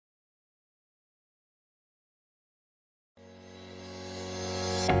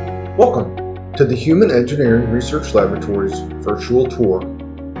Welcome to the Human Engineering Research Laboratory's virtual tour.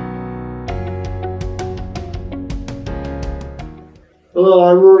 Hello,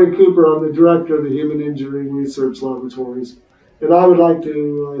 I'm Rory Cooper. I'm the director of the Human Engineering Research Laboratories, and I would like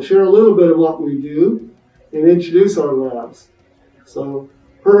to share a little bit of what we do and introduce our labs. So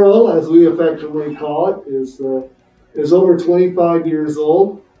HERL, as we affectionately call it, is over 25 years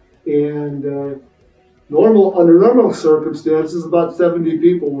old, and under normal circumstances, about 70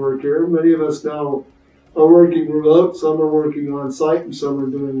 people work here. Many of us now are working remote. Some are working on site, and some are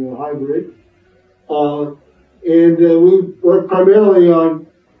doing a hybrid. We work primarily on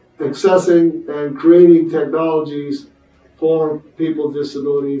accessing and creating technologies for people with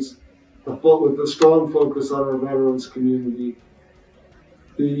disabilities, with a strong focus on our veterans community.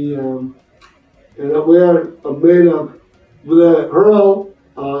 We are made of, the HERL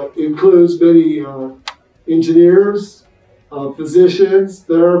includes many engineers, physicians,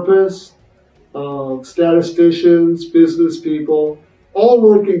 therapists, statisticians, business people, all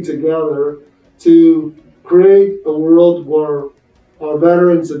working together to create a world where our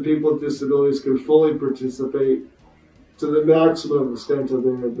veterans and people with disabilities can fully participate to the maximum extent of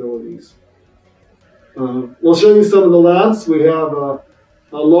their abilities. We'll show you some of the labs. We have a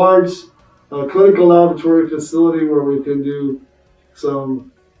large clinical laboratory facility where we can do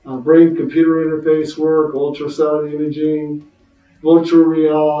some brain-computer interface work, ultrasound imaging, virtual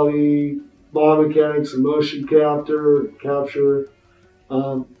reality, biomechanics and motion capture,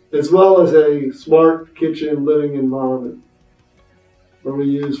 as well as a smart kitchen living environment where we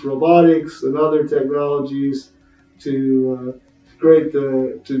use robotics and other technologies to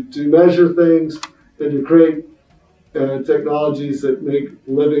measure things and to create technologies that make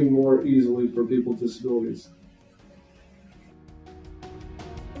living more easily for people with disabilities.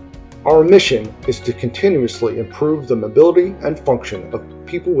 Our mission is to continuously improve the mobility and function of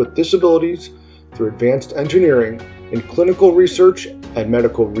people with disabilities through advanced engineering in clinical research and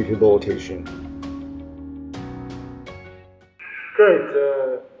medical rehabilitation. Great.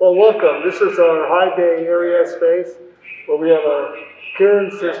 Well, welcome. This is our high bay area space where we have a CAREN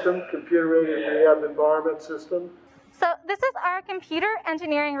system, computer-aided rehab environment system. So this is our computer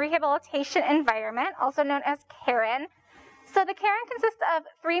engineering rehabilitation environment, also known as CAREN. So the CAREN consists of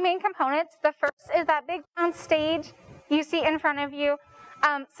three main components. The first is that big round stage you see in front of you.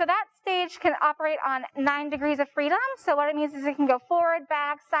 So that stage can operate on 9 degrees of freedom. So what it means is it can go forward,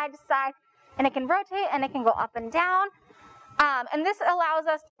 back, side to side, and it can rotate and it can go up and down. And this allows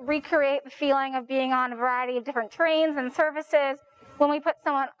us to recreate the feeling of being on a variety of different terrains and surfaces when we put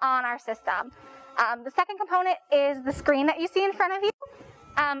someone on our system. The second component is the screen that you see in front of you.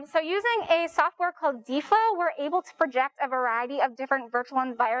 So using a software called DFlow, we're able to project a variety of different virtual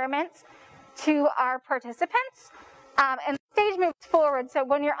environments to our participants. And the stage moves forward, so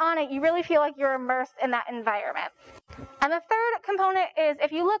when you're on it, you really feel like you're immersed in that environment. And the third component is,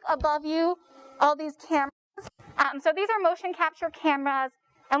 if you look above you, all these cameras. So these are motion capture cameras,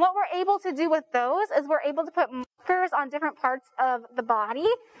 and what we're able to do with those is we're able to put markers on different parts of the body,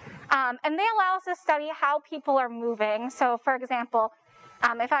 and they allow us to study how people are moving. So for example,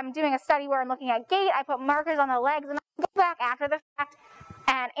 if I'm doing a study where I'm looking at gait, I put markers on the legs, and I go back after the fact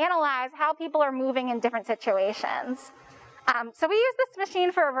and analyze how people are moving in different situations. So we use this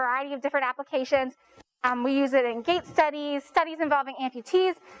machine for a variety of different applications. We use it in gait studies, studies involving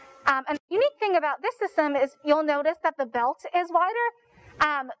amputees. And the unique thing about this system is you'll notice that the belt is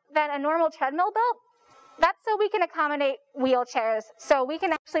wider than a normal treadmill belt. That's so we can accommodate wheelchairs. So we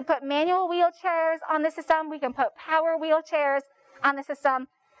can actually put manual wheelchairs on the system. We can put power wheelchairs on the system.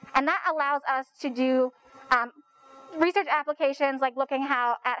 And that allows us to do research applications like looking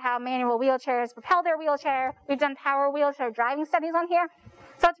at how manual wheelchairs propel their wheelchair. We've done power wheelchair driving studies on here.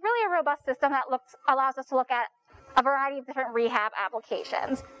 So it's really a robust system that allows us to look at a variety of different rehab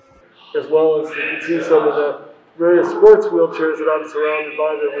applications. As well as you can see some of the various sports wheelchairs that I'm surrounded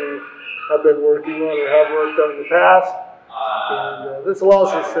by that we have been working on or have worked on in the past. And this allows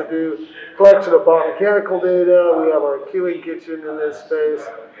us to do collection of biomechanical data. We have our queuing kitchen in this space.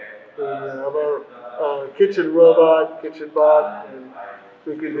 We have our kitchen robot, kitchen bot, and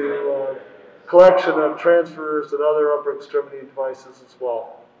we can do collection of transfers and other upper extremity devices as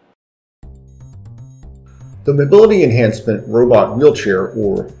well. The Mobility Enhancement Robot Wheelchair,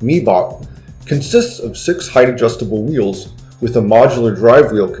 or MeBot, consists of 6 height-adjustable wheels with a modular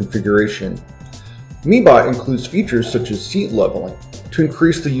drive wheel configuration. MeBot includes features such as seat leveling to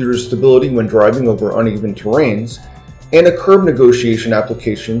increase the user's stability when driving over uneven terrains, and a curb negotiation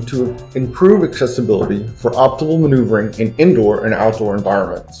application to improve accessibility for optimal maneuvering in indoor and outdoor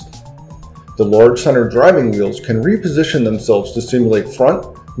environments. The large center driving wheels can reposition themselves to simulate front,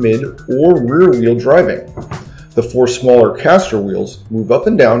 mid, or rear wheel driving. The 4 smaller caster wheels move up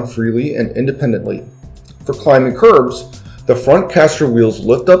and down freely and independently. For climbing curbs, the front caster wheels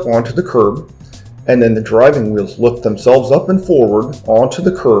lift up onto the curb, and then the driving wheels lift themselves up and forward onto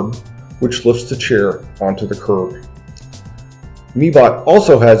the curb, which lifts the chair onto the curb. MeBot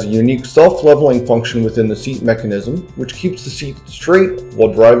also has a unique self-leveling function within the seat mechanism, which keeps the seat straight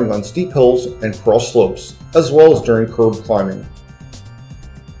while driving on steep hills and cross slopes, as well as during curb climbing.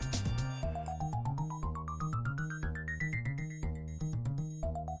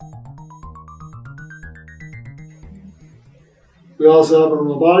 We also have a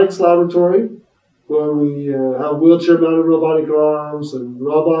robotics laboratory where we have wheelchair-mounted robotic arms and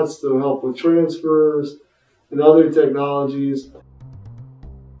robots to help with transfers and other technologies.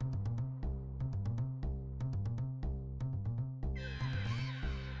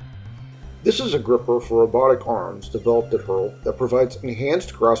 This is a gripper for robotic arms developed at HERL that provides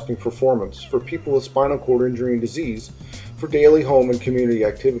enhanced grasping performance for people with spinal cord injury and disease for daily home and community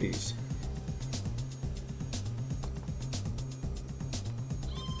activities.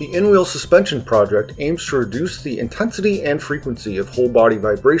 The in-wheel suspension project aims to reduce the intensity and frequency of whole-body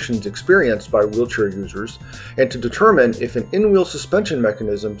vibrations experienced by wheelchair users and to determine if an in-wheel suspension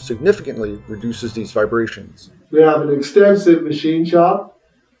mechanism significantly reduces these vibrations. We have an extensive machine shop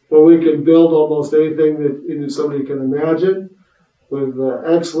where we can build almost anything that somebody can imagine with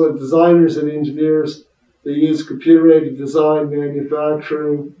excellent designers and engineers that use computer-aided design,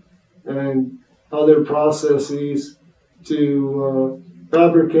 manufacturing, and other processes to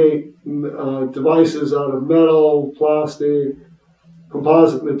fabricate devices out of metal, plastic,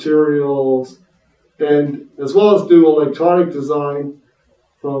 composite materials, and as well as do electronic design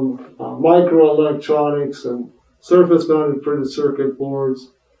from microelectronics and surface-mounted printed circuit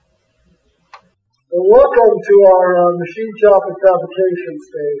boards. Well, welcome to our machine shop and fabrication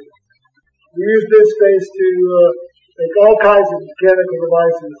space. We use this space to make all kinds of mechanical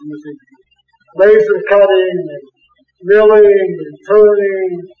devices using laser cutting and milling and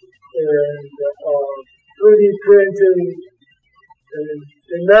turning and 3D printing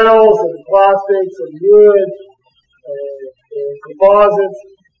and metals and plastics and wood and composites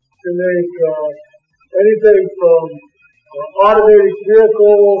to make anything from automated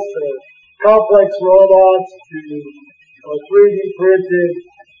vehicles to complex robots to 3D printed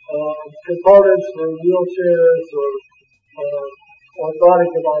components for wheelchairs or orthotic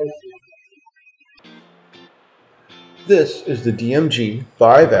devices. This is the DMG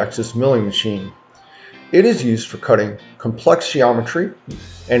 5-axis milling machine. It is used for cutting complex geometry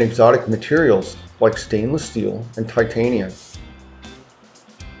and exotic materials like stainless steel and titanium.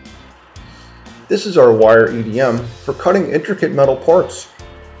 This is our wire EDM for cutting intricate metal parts.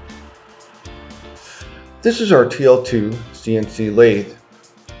 This is our TL2 CNC lathe.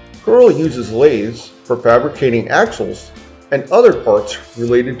 HERL uses lathes for fabricating axles and other parts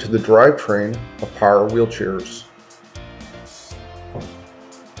related to the drivetrain of power wheelchairs.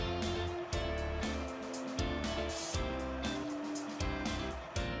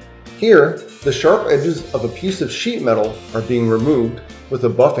 Here, the sharp edges of a piece of sheet metal are being removed with a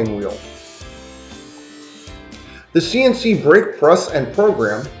buffing wheel. The CNC brake press and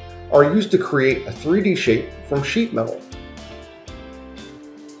program are used to create a 3D shape from sheet metal.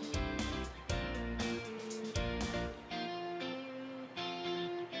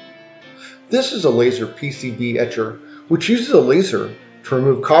 This is a laser PCB etcher which uses a laser to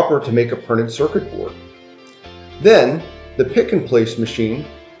remove copper to make a printed circuit board. Then, the pick and place machine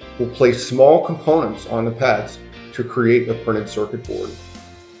will place small components on the pads to create a printed circuit board.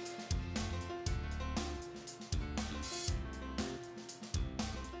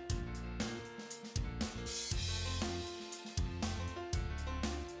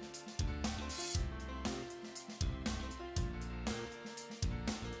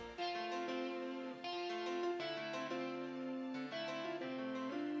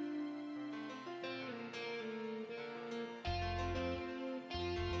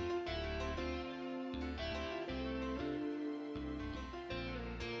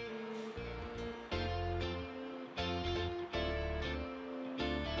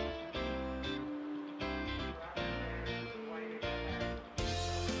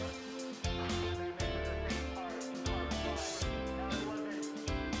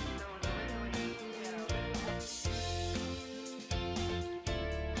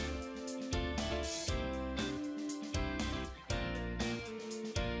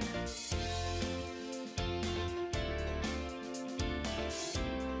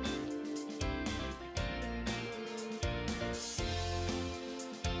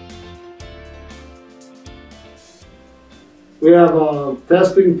 We have a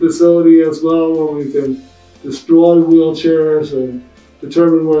testing facility as well where we can destroy wheelchairs and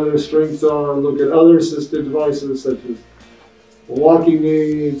determine where their strengths are and look at other assisted devices such as walking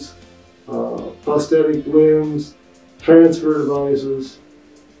aids, prosthetic limbs, transfer devices,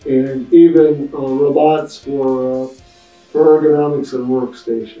 and even robots for ergonomics and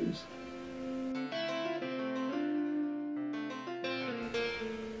workstations.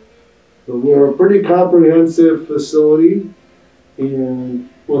 So we're a pretty comprehensive facility and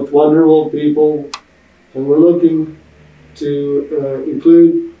with wonderful people, and we're looking to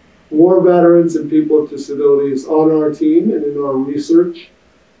include more veterans and people with disabilities on our team and in our research,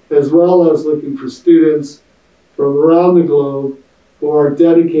 as well as looking for students from around the globe who are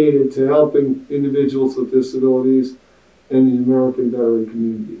dedicated to helping individuals with disabilities in the American veteran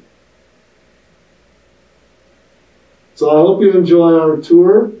community. So I hope you enjoy our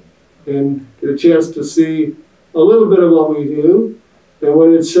tour and get a chance to see a little bit of what we do, and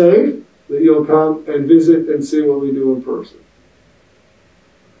when it's safe, that you'll come and visit and see what we do in person.